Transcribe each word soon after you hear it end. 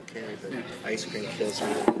okay, but ice cream kills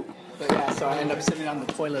me. But yeah, so I end up sitting on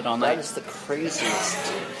the toilet all night. That is the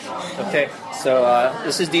craziest. Okay, so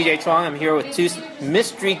this is DJ Chuang. I'm here with two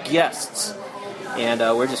mystery guests, and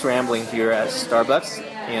we're just rambling here at Starbucks.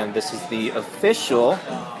 And this is the official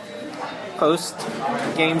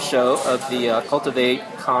post-game show of the Cultivate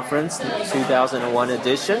Conference 2001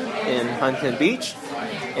 edition in Huntington Beach.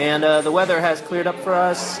 And the weather has cleared up for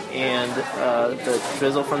us, and the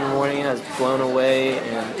drizzle from the morning has blown away,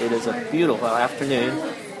 and it is a beautiful afternoon.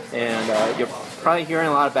 And you're probably hearing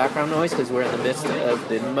a lot of background noise because we're in the midst of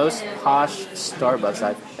the most posh Starbucks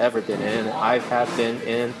I've ever been in. I have been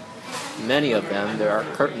in many of them. There are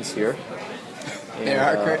curtains here. And, there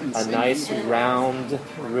are curtains. A nice round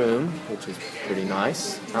room, which is pretty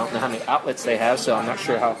nice. I don't know how many outlets they have, so I'm not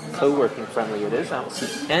sure how co-working friendly it is. I don't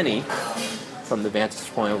see any from the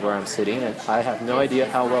vantage point of where I'm sitting, and I have no idea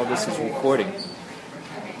how well this is recording.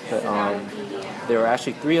 But there are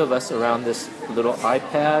actually three of us around this little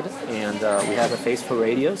iPad, and we have a face for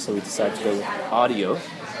radio, so we decided to go with audio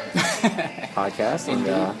podcast.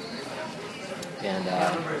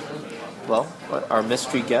 Well, our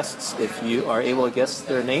mystery guests, if you are able to guess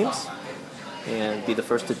their names and be the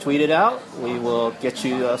first to tweet it out, we will get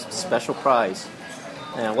you a special prize.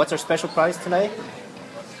 And what's our special prize tonight?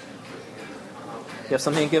 You have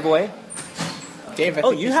something to give away? Dave, I oh,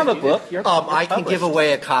 think you have a book. You're I can published. give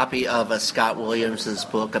away a copy of Scott Williams'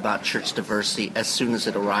 book about church diversity as soon as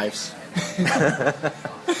it arrives.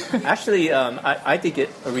 Actually, I did get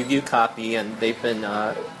a review copy, and they've been,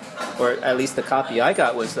 or at least the copy I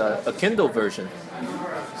got was a Kindle version.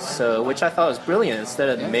 So, which I thought was brilliant. Instead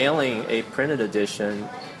of mailing a printed edition,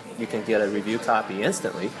 you can get a review copy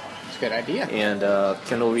instantly. It's a good idea. And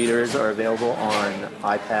Kindle readers are available on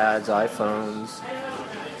iPads, iPhones,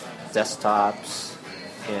 desktops,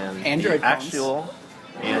 and Android the actual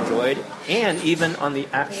Android, and even on the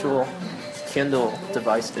actual Kindle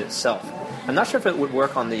device itself. I'm not sure if it would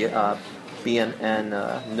work on the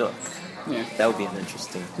BNN Nook. Yeah. That would be an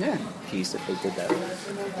interesting piece if they did that.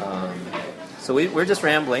 So we're just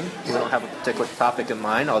rambling. We don't have a particular topic in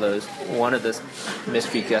mind, although one of the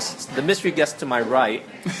mystery guests to my right,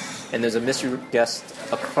 and there's a mystery guest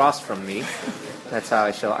across from me. That's how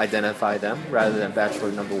I shall identify them, rather than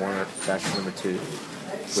bachelor number 1 or bachelor number 2.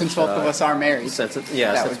 Since both of us are married, that would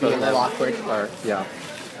be a little awkward.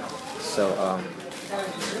 So,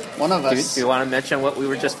 one of us. Do you want to mention what we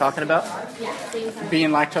were just talking about? Being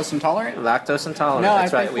lactose intolerant? Lactose intolerant. No,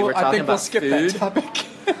 that's right. We were talking about skip food that topic.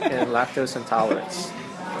 and lactose intolerance.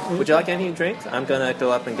 Would you like anything to drink? I'm going to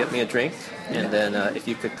go up and get me a drink, and then if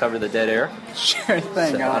you could cover the dead air. Sure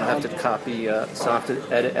thing. So I don't have to copy, so I don't have to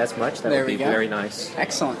edit as much. That would be very nice.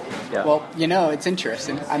 Excellent. Yeah. Well, it's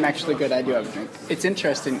interesting. I'm actually good. I do have a drink. It's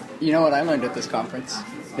interesting. You know what I learned at this conference?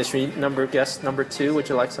 Mystery guest number 2, would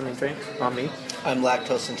you like something to drink on me? I'm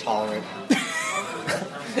lactose intolerant.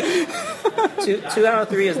 2 out of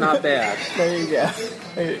 3 is not bad. There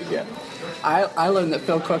you go. I learned that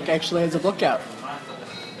Phil Cook actually has a book out.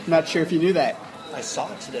 Not sure if you knew that. I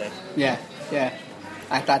saw it today. Yeah.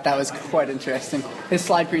 I thought that was quite interesting. His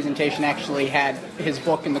slide presentation actually had his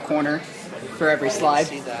book in the corner for every slide.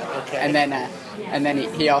 See that? Okay. And then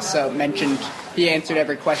he also mentioned, he answered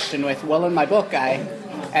every question with, well, in my book,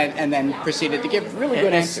 and then proceeded to give really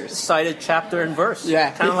good answers. Cited chapter and verse.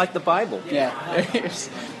 Yeah. Kind of like the Bible. Yeah.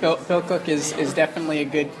 Phil Cook is definitely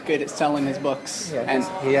good at selling his books. Yeah, and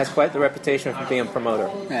he has quite the reputation for being a promoter.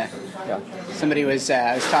 Yeah. Yeah. Somebody was,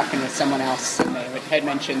 I was talking with someone else, and they had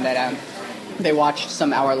mentioned that they watched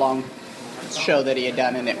some hour-long show that he had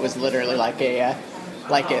done, and it was literally like a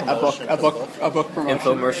book promotion.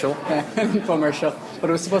 Infomercial. Yeah, infomercial. But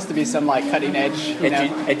it was supposed to be some like cutting edge,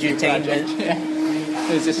 edutainment. Yeah.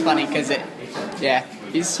 It was just funny because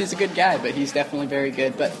he's a good guy, but he's definitely very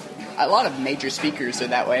good. But a lot of major speakers are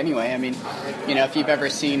that way anyway. I mean, if you've ever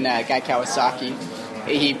seen Guy Kawasaki,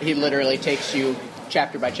 he literally takes you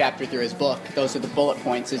chapter by chapter through his book. Those are the bullet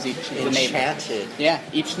points as each name. Enchanted. Yeah,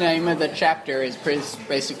 each name of the chapter is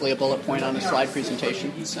basically a bullet point on a slide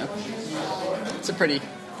presentation. So it's a pretty. I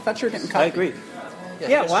thought you were getting coffee. I agree.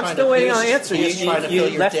 Yeah, well, I'm still waiting on an answer. You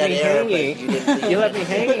left me hanging. You left me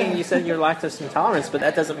hanging, and you said you're lactose intolerant, but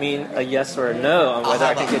that doesn't mean a yes or a no on whether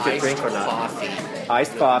I can get you a drink or not.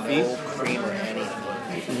 Iced coffee. No cream or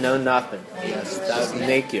anything. No nothing. Yes, Just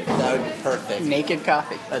naked. That would be perfect. Naked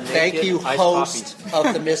coffee. Thank you, host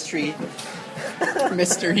of the mystery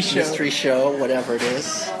show, whatever it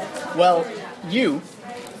is. Well,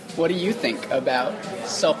 what do you think about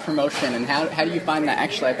self-promotion, and how do you find that?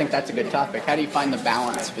 Actually, I think that's a good topic. How do you find the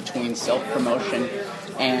balance between self-promotion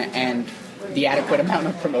and the adequate amount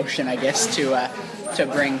of promotion, I guess, to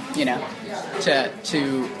bring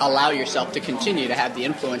to allow yourself to continue to have the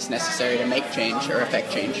influence necessary to make change or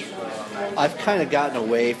affect change? I've kind of gotten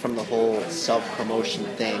away from the whole self-promotion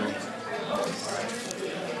thing,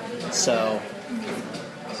 so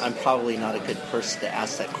I'm probably not a good person to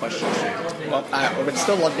ask that question to. Well, I would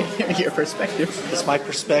still love to hear your perspective. Because my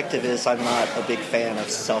perspective is I'm not a big fan of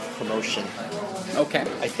self-promotion. Okay.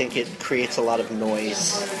 I think it creates a lot of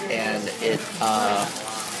noise, and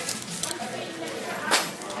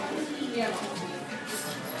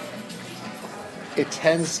it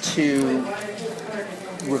tends to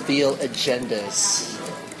reveal agendas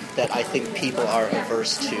that I think people are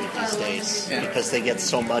averse to these days because they get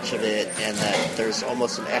so much of it, and that there's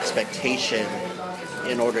almost an expectation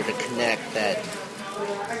in order to connect that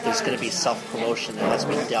there's going to be self-promotion that has to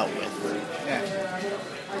be dealt with. Yeah.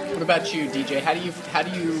 What about you, DJ? How do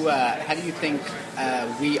you think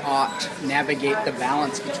we ought navigate the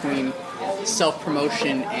balance between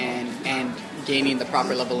self-promotion and gaining the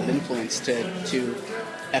proper level of influence to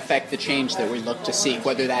affect the change that we look to seek,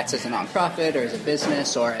 whether that's as a nonprofit or as a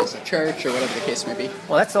business or as a church or whatever the case may be?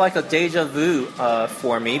 Well, that's like a deja vu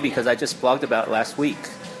for me because I just blogged about it last week.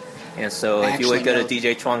 And so if you would go to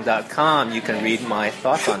djchuang.com, you can read my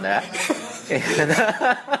thoughts on that.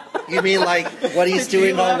 You mean like what he's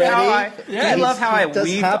doing already? I love how I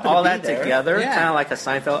weaved all that together, Yeah. kind of like a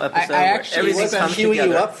Seinfeld episode. I actually where everything wasn't comes queuing together.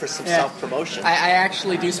 you up for some self-promotion. I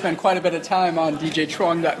actually do spend quite a bit of time on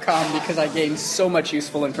djchuang.com because I gain so much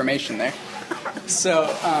useful information there. So,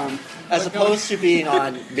 As opposed to being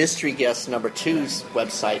on Mystery Guest number 2's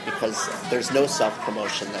website because there's no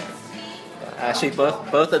self-promotion there. Actually,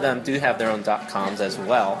 both of them do have their own .coms as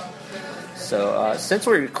well. So since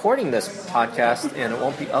we're recording this podcast and it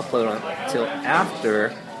won't be uploaded until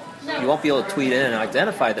after, you won't be able to tweet in and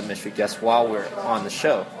identify the mystery guest while we're on the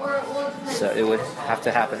show. So it would have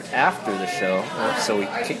to happen after the show. So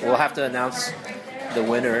we'll have to announce the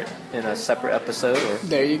winner in a separate episode or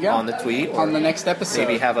there you go. On the tweet. Or on the next episode.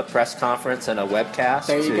 Maybe have a press conference and a webcast.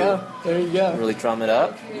 There you go. There you go. Really drum it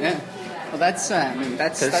up. Yeah. Well, that's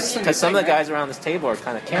Because some of the guys around this table are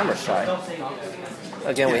kind of camera shy.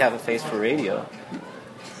 Again, we have a face for radio.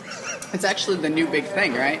 It's actually the new big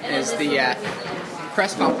thing, right? Is the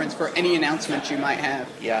press conference for any announcement you might have.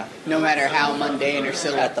 Yeah. No matter how mundane or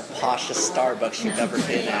silly. At the poshest Starbucks you've ever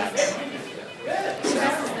been at.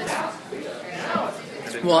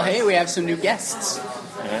 Well, hey, we have some new guests.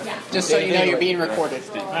 Yeah. Just so you know, you're being recorded.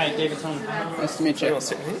 Hi, David Tone. Nice to meet you.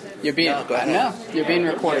 You're being No, go ahead. no, you're being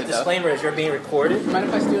recorded. Though. Disclaimer is you're being recorded. Mind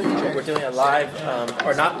if I steal your chair? We're doing a live,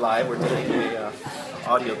 or not live, we're doing a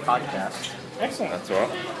audio podcast. Excellent. That's all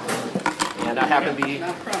right. And I happen to be...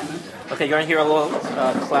 No problem. Okay, you're going to hear a little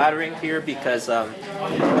clattering here because... well,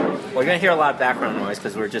 you're going to hear a lot of background noise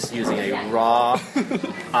because we're just using a raw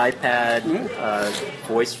iPad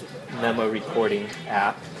voice memo recording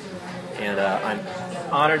app. And I'm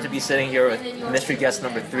honored to be sitting here with mystery guest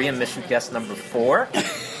number 3 and mystery guest number 4.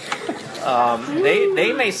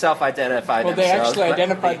 They may self-identify Well, themselves. they actually but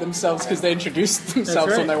identified themselves because they introduced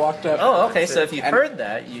themselves right. when they walked up. Oh, okay. So if you And heard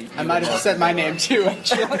that, you I might have said my name too,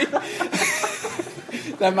 actually.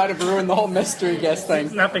 That might have ruined the whole mystery guest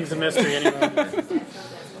thing. Nothing's a mystery anymore.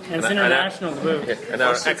 And it's international, the move. And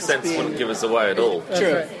our accents wouldn't give us away at all.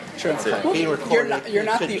 True. right. True. it. Well, Being recorded, you're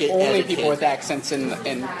not could the get only edited. people with accents in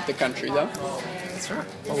the country, though. That's right.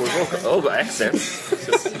 Oh, we've all got accents. It's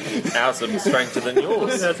just ours are stranger than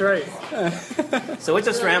yours. That's right. So we're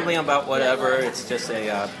just rambling about whatever. It's just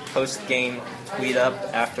a post-game tweet up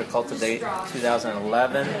after Cultivate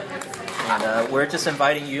 2011. And we're just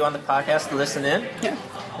inviting you on the podcast to listen in. Yeah.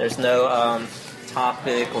 There's no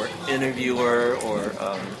topic or interviewer or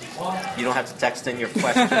you don't have to text in your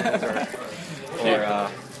questions or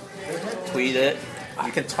tweet it.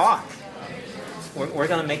 You can talk. We're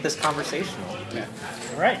going to make this conversational. Yeah.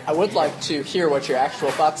 All right. I would like to hear what your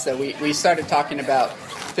actual thoughts, though. We started talking about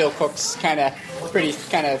Phil Cook's pretty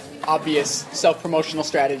obvious self-promotional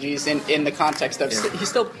strategies in the context of he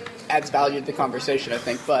still adds value to the conversation, I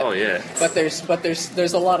think. But Oh, yeah. But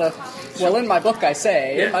there's a lot of in my book I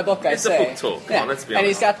say Yeah. in my book I It's a say book talk. Come yeah. on, let's be and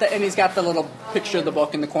honest. he's got the little picture of the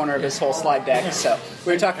book in the corner of his whole slide deck. So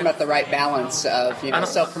we were talking about the right balance of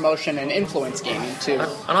self-promotion and influence gaining too.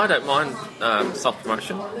 And I don't mind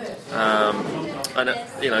self-promotion.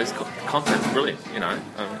 His content's brilliant,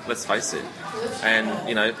 let's face it. And,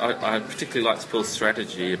 I particularly like Phil's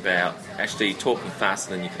strategy about actually talking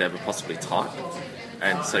faster than you could ever possibly type.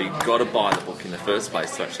 And so you've got to buy the book in the first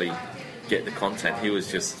place to actually get the content. He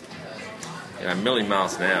was just, a million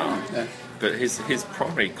miles an hour. Yeah. But his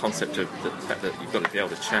primary concept of the fact that you've got to be able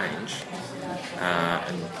to change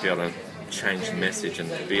and be able to change the message and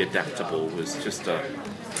be adaptable was just a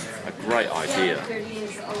great idea,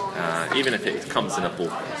 even if it comes in a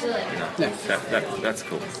book. That's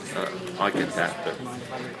cool. I get that,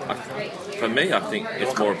 but for me, I think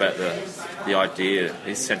it's more about the idea,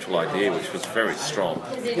 his central idea, which was very strong.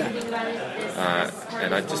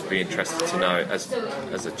 And I'd just be interested to know,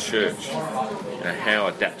 as a church, how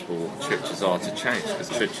adaptable churches are to change, because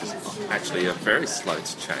churches actually are very slow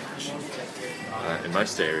to change in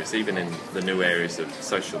most areas, even in the new areas of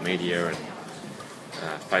social media and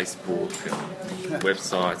Facebook and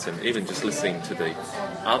websites, and even just listening to the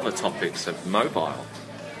other topics of mobile.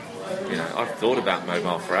 I've thought about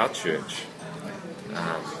mobile for our church.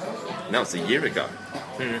 And that was a year ago.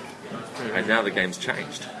 And now the game's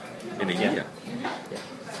changed in a year.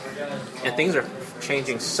 And things are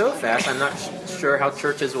changing so fast, I'm not sure how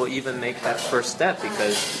churches will even make that first step,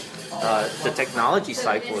 because the technology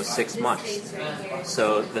cycle is 6 months.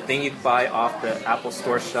 So the thing you buy off the Apple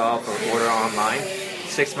Store shelf or order online,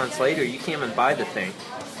 6 months later, you can't even buy the thing.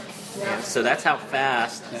 And so that's how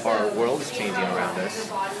fast our world is changing around us.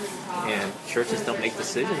 And churches don't make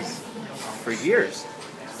decisions for years.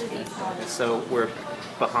 And so we're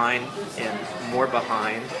behind and more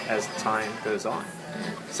behind as time goes on.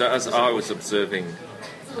 So as I was observing,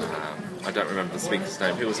 I don't remember the speaker's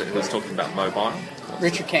name. Who was it who was talking about mobile?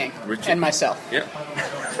 Richard King. And myself. Yep.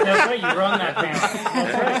 That's right, you run that down.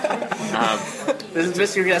 This is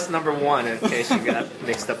Mr. Guest number 1, in case you got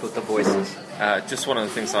mixed up with the voices. Just one of the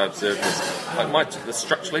things I observed is,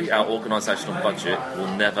 structurally, our organisational budget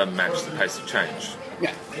will never match the pace of change.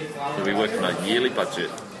 Yeah. So we work on a yearly budget.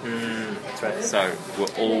 That's right. So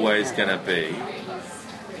we're always going to be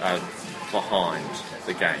behind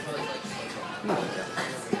the game.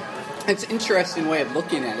 It's an interesting way of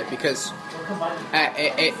looking at it, because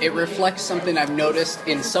it reflects something I've noticed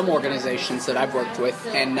in some organizations that I've worked with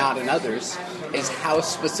and not in others, is how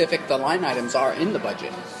specific the line items are in the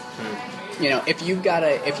budget. If you've got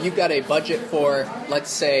a budget for, let's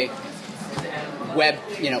say, web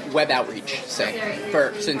outreach,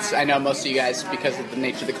 since I know most of you guys, because of the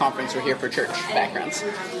nature of the conference, are here for church backgrounds.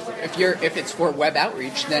 If it's for web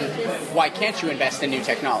outreach, then why can't you invest in new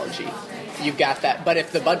technology? You've got that. But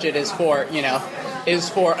if the budget is for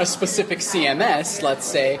a specific CMS, let's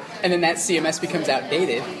say, and then that CMS becomes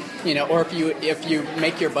outdated, or if you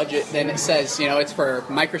make your budget, then it says, it's for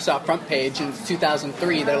Microsoft Front Page in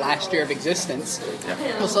 2003, their last year of existence. Yeah.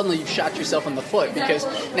 Well, suddenly you've shot yourself in the foot, because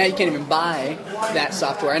now you can't even buy that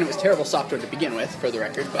software, and it was terrible software to begin with, for the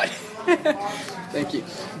record, but thank you.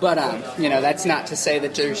 But that's not to say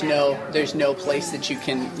that there's no place that you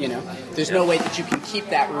can, there's no way that you can keep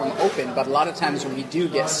that room open. But a lot of times we do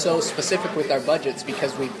get so specific with our budgets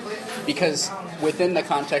because within the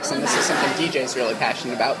context, and this is something DJ's really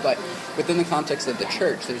passionate about, but within the context of the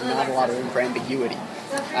church, there's not a lot of room for ambiguity.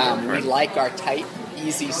 We like our tight,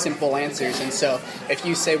 easy, simple answers, and so if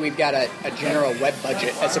you say we've got a general web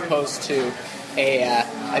budget as opposed to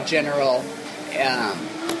a general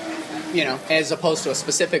as opposed to a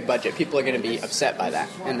specific budget, people are going to be upset by that,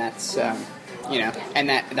 and that's and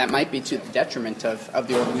that might be to the detriment of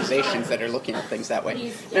the organizations that are looking at things that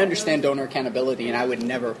way. And I understand donor accountability, and I would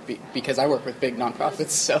never be, because I work with big nonprofits,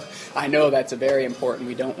 so I know that's a very important.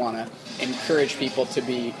 We don't want to encourage people to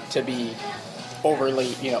be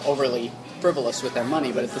overly frivolous with their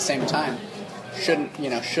money, but at the same time, shouldn't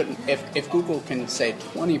if Google can say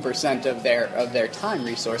 20% of their time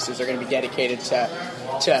resources are going to be dedicated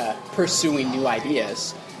to pursuing new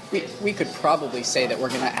ideas, we could probably say that we're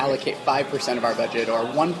going to allocate 5% of our budget or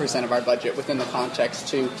 1% of our budget within the context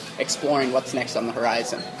to exploring what's next on the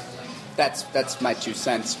horizon. That's my 2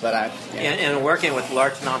 cents, but And working with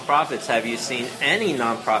large nonprofits, have you seen any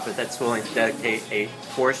nonprofit that's willing to dedicate a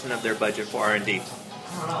portion of their budget for R&D?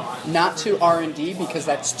 Not to R&D, because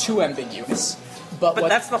that's too ambiguous. But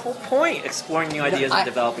that's the whole point, exploring new ideas and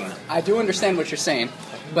developing them. I do understand what you're saying,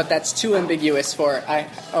 but that's too ambiguous for... I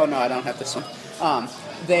don't have this one.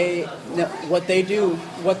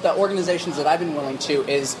 What the organizations that I've been willing to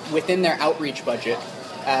is within their outreach budget,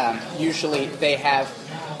 usually they have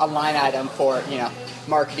a line item for,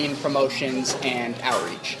 marketing, promotions, and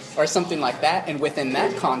outreach, or something like that, and within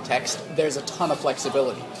that context, there's a ton of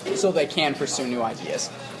flexibility, so they can pursue new ideas.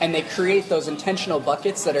 And they create those intentional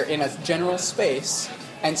buckets that are in a general space,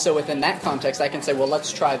 and so within that context, I can say, well,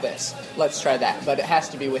 let's try this, let's try that, but it has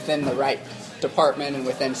to be within the right department and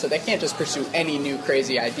within, so they can't just pursue any new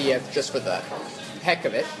crazy idea just for the heck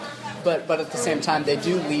of it, but at the same time, they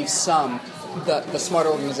do leave some... The smart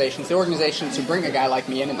organizations, the organizations who bring a guy like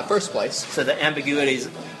me in the first place. So the ambiguity is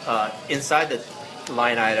inside the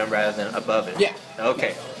line item rather than above it. Yeah.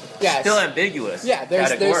 Okay. Yeah, Still ambiguous. Yeah,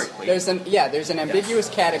 categorically. there's an ambiguous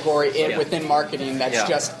category within marketing that's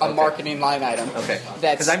just a marketing line item. Okay.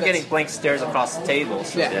 Because I'm getting blank stares across the table,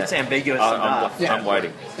 so it's ambiguous enough. I'm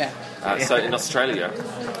waiting. Yeah. So in Australia,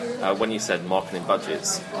 when you said marketing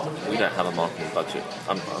budgets, we don't have a marketing budget.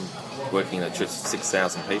 I'm working in a church of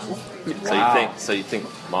 6,000 people. So you think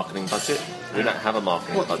marketing budget? We don't have a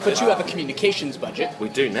marketing budget. But you have a communications budget. We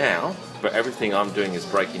do now, but everything I'm doing is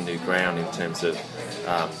breaking new ground in terms of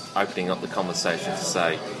opening up the conversation to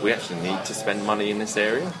say we actually need to spend money in this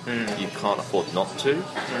area. You can't afford not to.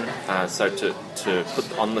 So to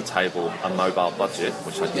put on the table a mobile budget,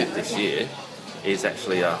 which I did this year, is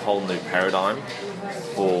actually a whole new paradigm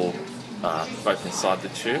for both inside the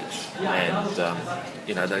church and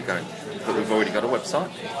they're going, but we've already got a website.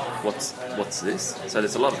 What's this? So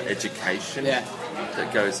there's a lot of education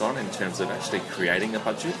that goes on in terms of actually creating a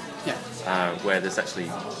budget. Where there's actually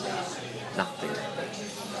nothing.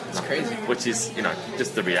 It's crazy. Which is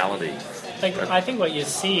just the reality. I think what you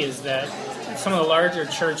see is that some of the larger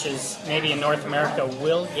churches, maybe in North America,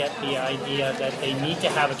 will get the idea that they need to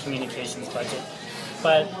have a communications budget.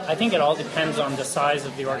 But I think it all depends on the size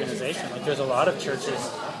of the organization. Like there's a lot of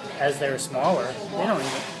churches, as they're smaller,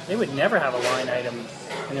 they would never have a line item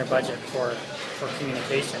in their budget for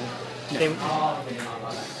communication. At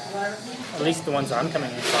least the ones I'm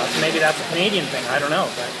coming across. Maybe that's a Canadian thing. I don't know.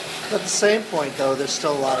 But at the same point, though, there's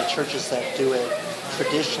still a lot of churches that do it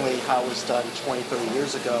traditionally how it was done 20, 30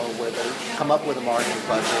 years ago, where they come up with a marketing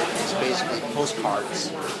budget. It's basically postcards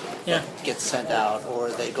that get sent out, or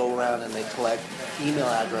they go around and they collect email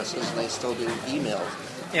addresses, and they still do emails.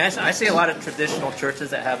 Yeah, I see a lot of traditional churches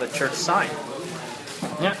that have a church sign.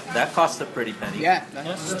 Yeah. That costs a pretty penny. Yeah,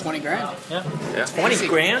 that's $20,000. Yeah. 20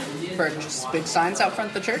 grand? For just big signs out front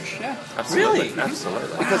of the church? Yeah. Absolutely. Really?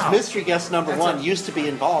 Absolutely. Because mystery guest number one used to be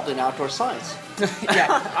involved in outdoor signs.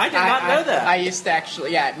 I did not know that. I used to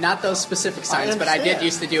actually, not those specific signs, but I did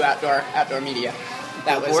used to do outdoor media.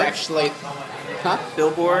 That was actually... Huh?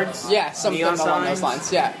 Billboards? Yeah, something neon along those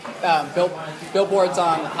signs? lines. Yeah, billboards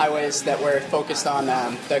on highways that were focused on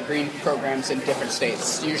the green programs in different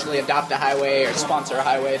states. Usually adopt a highway or sponsor a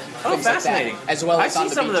highway. Oh, fascinating! Like that, as well as I've on seen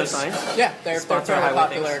the some beaches. of those signs. Yeah, they're Sponsor fairly highway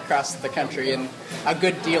popular things. across the country, and a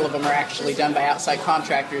good deal of them are actually done by outside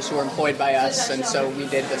contractors who are employed by us. And so we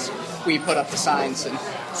did this. We put up the signs and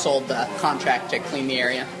sold the contract to clean the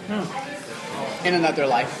area. In another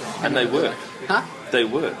life. And they work. Huh? They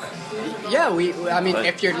work. Yeah,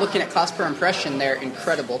 if you're looking at cost per impression, they're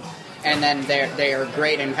incredible, and then they are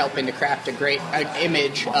great in helping to craft a great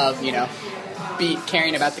image of be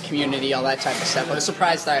caring about the community, all that type of stuff. I was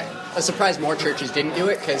surprised more churches didn't do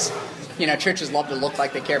it because churches love to look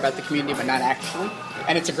like they care about the community, but not actually.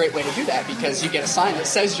 And it's a great way to do that because you get a sign that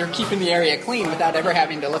says you're keeping the area clean without ever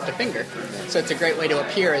having to lift a finger. So it's a great way to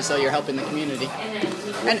appear as though you're helping the community.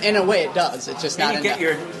 And in a way it does. It's just not And you get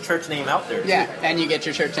your church name out there. Yeah, and you get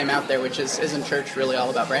your church name out there, which isn't church really all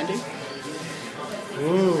about branding?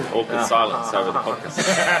 Awkward silence over the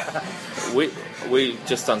podcast. We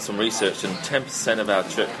just done some research, and 10% of our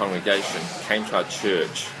church congregation came to our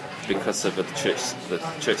church because of the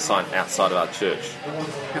church sign outside of our church.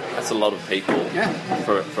 That's a lot of people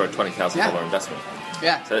for a $20,000 investment.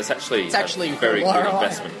 Yeah. So it's actually a incredible very good ROI.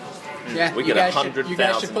 investment. Yeah, We get 100,000. You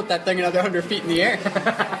guys should put that thing another 100 feet in the air.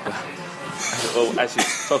 Well, as you're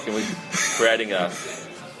talking, we're creating a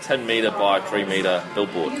 10 metre by 3 metre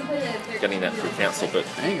billboard, getting that through council, but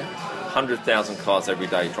There you go. 100,000 cars every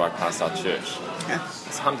day drive past our church. Yeah.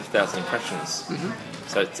 It's 100,000 impressions.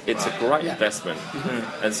 So it's a great investment.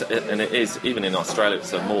 And it is, even in Australia,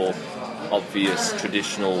 it's a more obvious,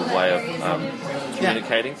 traditional way of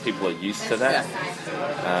communicating. People are used to that.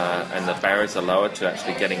 And the barriers are lower to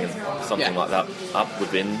actually getting something like that up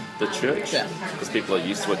within the church because people are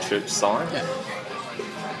used to a church sign.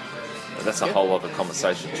 That's a whole other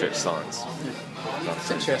conversation, church signs.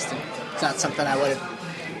 It's interesting. It's not something I would have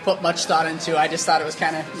put much thought into. I just thought it was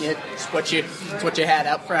kind of it's what you had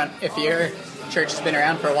out front if your church has been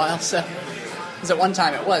around for a while. So, because at one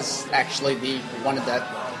time it was actually one of the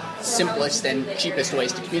simplest and cheapest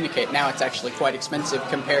ways to communicate. Now it's actually quite expensive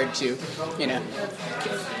compared to,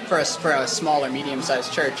 for a small or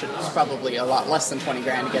medium-sized church, it's probably a lot less than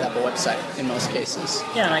 $20,000 to get up a website in most cases.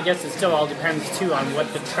 Yeah, and I guess it still all depends too on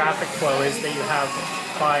what the traffic flow is that you have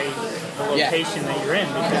by the location that you're in.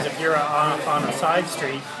 Because if you're on a side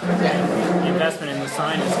street, the investment in the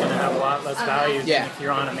sign is going to have a lot less value than if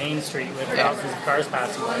you're on a main street with thousands of cars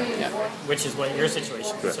passing by, which is what your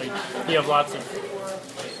situation is. So you have lots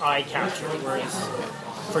of eye capture, whereas,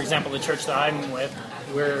 for example, the church that I'm with,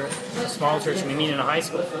 we're a small church and we meet in a high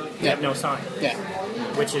school. We have no sign,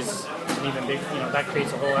 which is an even big, that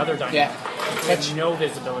creates a whole other dynamic. Yeah. There's no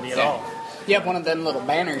visibility at all. You have one of them little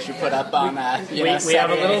banners you put up on. We have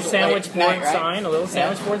a little sandwich board night, right? sign,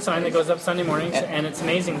 board sign that goes up Sunday mornings, and it's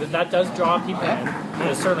amazing that does draw people in. But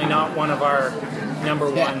it's certainly not one of our number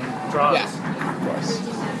one draws. Yeah, of course.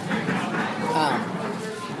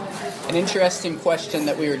 An interesting question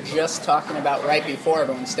that we were just talking about right before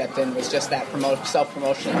everyone stepped in was just that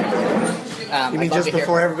self-promotion. You mean just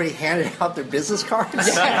before everybody handed out their business cards?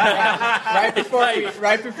 right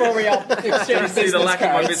before we all exchanged See the business lack of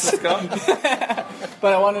my cards. business card?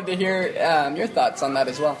 But I wanted to hear your thoughts on that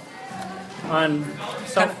as well. On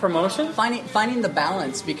self-promotion? Finding the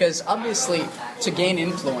balance, because obviously to gain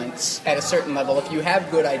influence at a certain level, if you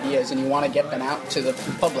have good ideas and you want to get them out to the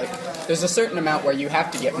public, there's a certain amount where you have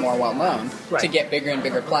to get more well-known to get bigger and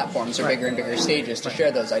bigger platforms or bigger and bigger stages to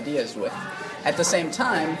share those ideas with. At the same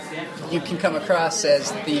time, you can come across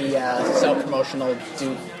as the self-promotional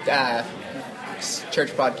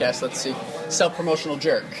church podcast, let's see, self-promotional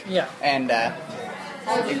jerk. Yeah. And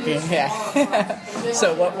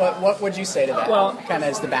so what would you say to that? Well, kind of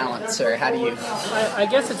as the balance, or how do you? I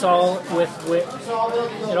guess it's all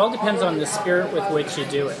it all depends on the spirit with which you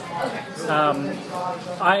do it.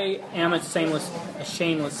 I am a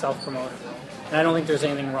shameless self-promoter, and I don't think there's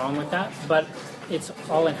anything wrong with that. But it's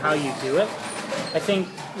all in how you do it. I think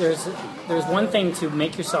there's one thing to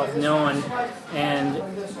make yourself known and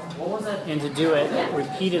to do it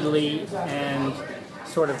repeatedly and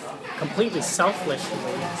sort of completely selfishly,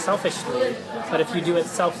 but if you do it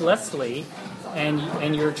selflessly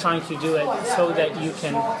and you're trying to do it so that you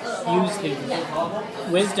can use the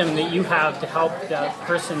wisdom that you have to help the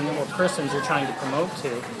person or persons you're trying to promote to,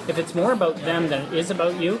 if it's more about them than it is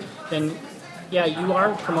about you, then yeah, you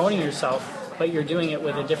are promoting yourself, but you're doing it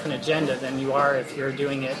with a different agenda than you are if you're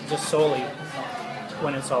doing it just solely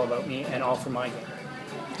when it's all about me and all for my gain.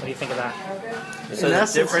 What do you think of that? So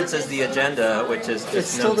the difference is the agenda, which is just it's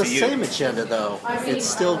still the same agenda, though. It's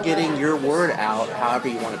still getting your word out, however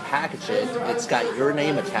you want to package it. It's got your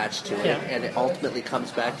name attached to it, and it ultimately comes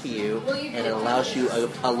back to you, and it allows you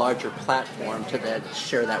a larger platform to then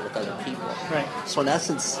share that with other people. Right. So in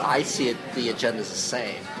essence, I see it. The agenda is the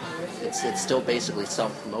same. It's still basically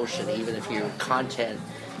self-promotion, even if your content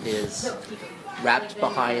is wrapped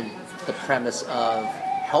behind the premise of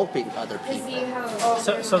helping other people.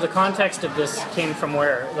 So the context of this came from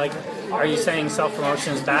where? Like, are you saying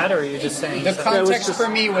self-promotion is bad, or are you just saying... The context for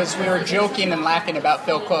me was we were joking and laughing about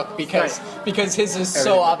Phil Cook because his is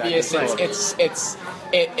so obvious,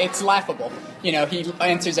 it's laughable. You know, he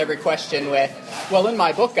answers every question with, well, in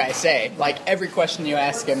my book I say. Like, every question you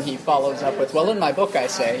ask him, he follows up with, well, in my book I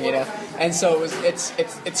say, you know. And so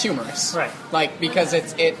it's humorous. Right. Like, because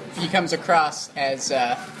he comes across as...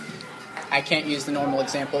 I can't use the normal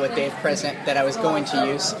example with Dave present that I was going to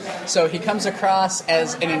use. So he comes across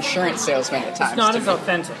as an insurance salesman at times. It's not as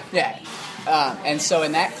authentic. Yeah. And so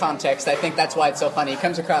in that context, I think that's why it's so funny. He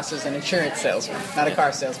comes across as an insurance salesman, not a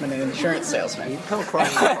car salesman, an insurance salesman. You come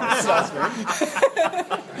across as a car salesman.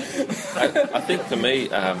 I think for me,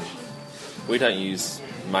 we don't use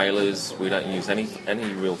mailers. We don't use any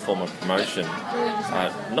real form of promotion.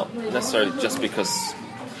 Not necessarily just because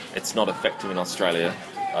it's not effective in Australia.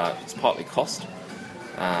 It's partly cost,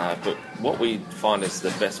 but what we find is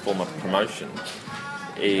the best form of promotion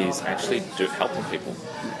is actually helping people,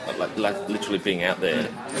 like literally being out there.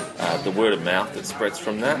 The word of mouth that spreads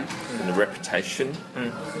from that, and the reputation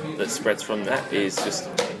that spreads from that is just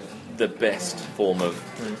the best form of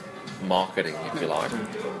marketing, if you like.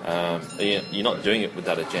 You're not doing it with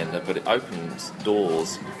that agenda, but it opens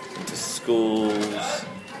doors into schools,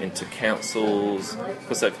 into councils,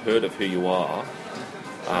 because they've heard of who you are.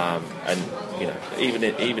 And you know, even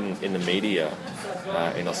in the media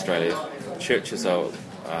in Australia, churches are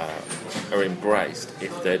embraced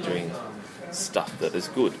if they're doing stuff that is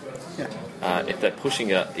good. If they're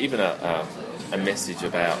pushing even a message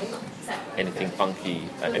about anything funky,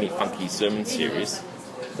 any funky sermon series,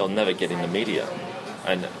 they'll never get in the media,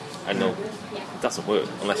 and it doesn't work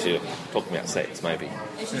unless you're talking about sex, maybe.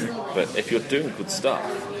 But if you're doing good stuff,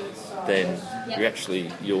 then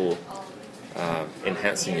you're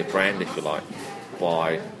enhancing your brand, if you like,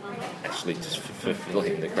 by actually just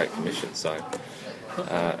fulfilling the Great Commission. So,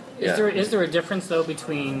 Is there a difference though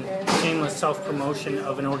between shameless self-promotion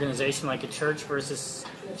of an organization like a church versus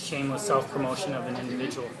shameless self-promotion of an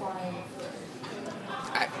individual?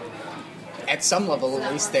 At some level,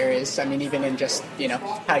 at least, there is. I mean, even in just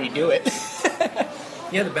how you do it.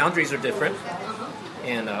 Yeah, the boundaries are different,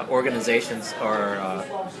 and organizations are,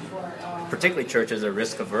 particularly churches, are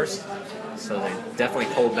risk averse. So they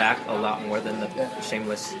definitely hold back a lot more than the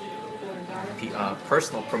shameless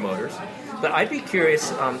personal promoters. But I'd be curious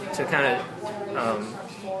to kind of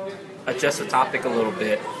adjust the topic a little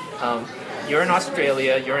bit. You're in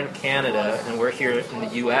Australia, you're in Canada, and we're here in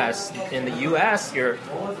the U.S. In the U.S., you're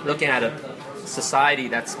looking at a society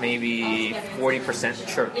that's maybe 40%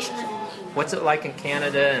 church. What's it like in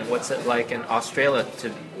Canada, and what's it like in Australia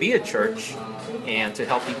to be a church and to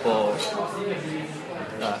help people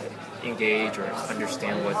engage or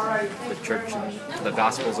understand what the church and the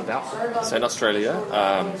gospel is about? So in Australia,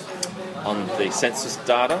 on the census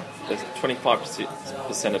data, there's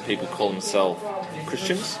 25% of people call themselves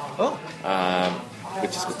Christians,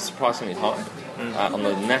 which is surprisingly high. On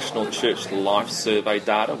the National Church Life Survey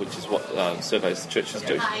data, which is what surveys churches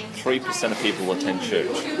do, 3% of people attend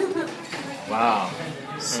church. Wow.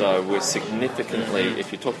 So we're significantly,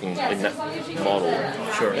 if you're talking in that model,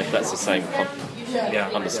 if that's the same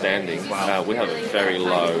understanding, we have a very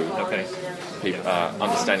low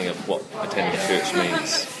understanding of what attending church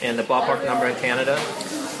means. And the ballpark number in Canada?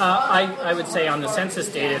 I would say on the census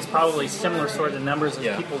data, it's probably similar sort of numbers of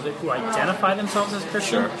people who identify themselves as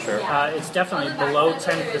Christian. Sure. It's definitely below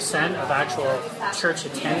 10% of actual church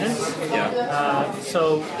attendance.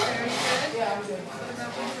 So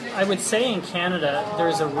I would say in Canada,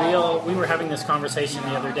 there's we were having this conversation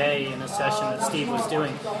the other day in a session that Steve was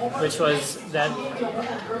doing, which was that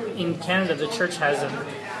in Canada, the church has a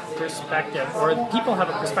perspective, or people have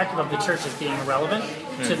a perspective of the church as being irrelevant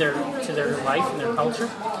to their life and their culture.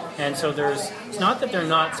 And so it's not that they're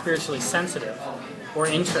not spiritually sensitive or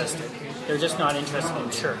interested, they're just not interested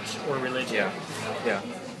in church or religion.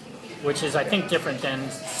 Which is, I think, different than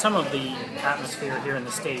some of the atmosphere here in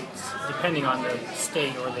the States, depending on the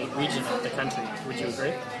state or the region of the country. Would you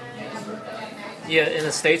agree? Yeah, in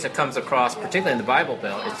the States it comes across, particularly in the Bible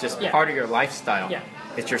Belt, it's just part of your lifestyle. Yeah.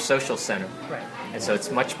 It's your social center. Right. And so it's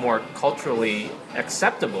much more culturally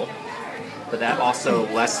acceptable, but that also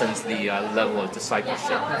lessens the level of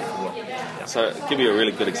discipleship. So I'll give you a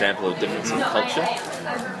really good example of difference in culture.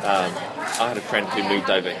 I had a friend who moved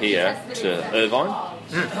over here to Irvine,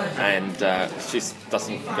 and she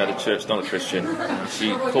doesn't go to church, not a Christian.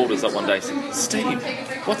 She called us up one day and said, "Steve,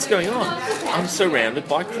 what's going on? I'm surrounded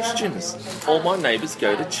by Christians. All my neighbours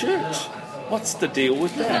go to church. What's the deal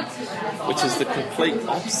with that?" Which is the complete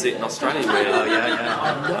opposite in Australia, where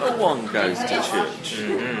no one goes to church.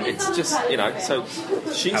 It's just, so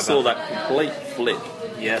she saw that complete flip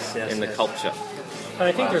in the culture. But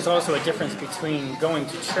I think there's also a difference between going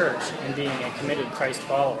to church and being a committed Christ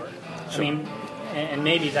follower. Sure. I mean, and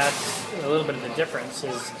maybe that's a little bit of the difference,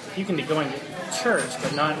 is you can be going to church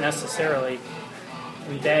but not necessarily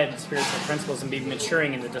embed spiritual principles and be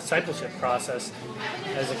maturing in the discipleship process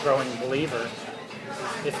as a growing believer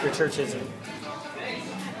if your church isn't,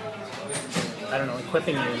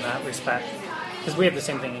 equipping you in that respect. Because we have the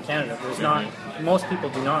same thing in Canada. There's not, most people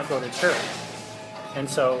do not go to church. And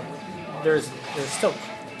so there's still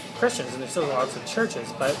Christians and there's still lots of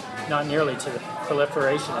churches, but not nearly to the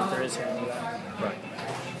proliferation that there is here in the U.S. Right.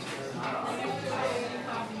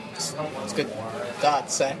 It's good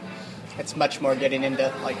thoughts. It's much more getting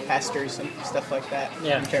into like pastors and stuff like that.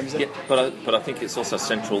 Yeah. In terms of but I think it's also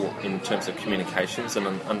central in terms of communications and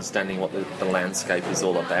understanding what the landscape is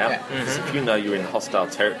all about. Yeah. Because if you know you're in hostile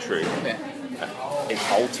territory,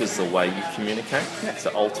 it alters the way you communicate. Yeah. So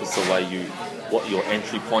it alters the way what your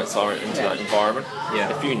entry points are into that environment.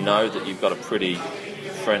 Yeah. If you know that you've got a pretty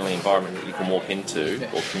friendly environment that you can walk into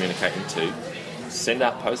or communicate into, send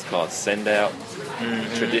out postcards, send out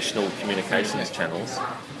traditional communications channels.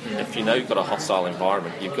 If you know you've got a hostile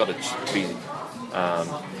environment, you've got to be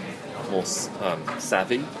more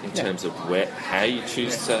savvy in terms of how you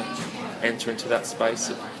choose to enter into that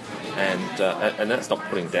space, and that's not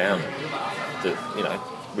putting down the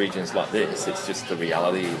regions like this. It's just the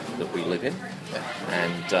reality that we live in,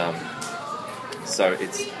 and so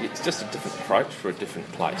it's just a different approach for a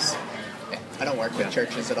different place. I don't work with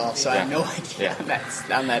churches at all, so I have no idea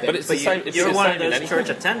on that. But it's the same. You're one of those church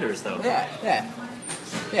attenders, though.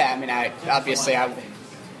 Yeah. I mean, I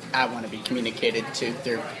want to be communicated to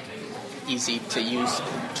through easy to use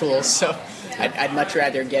tools. So I'd much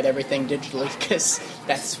rather get everything digitally because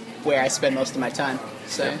that's where I spend most of my time.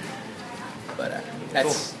 So, but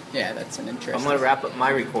that's that's an interesting. I'm going to wrap up my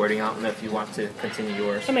recording. I don't know if you want to continue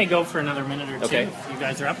yours. I may go for another minute or two if you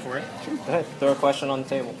guys are up for it. Sure. Go ahead. Throw a question on the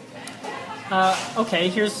table. Okay,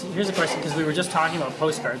 here's a question, because we were just talking about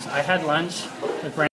postcards. I had lunch with Brandon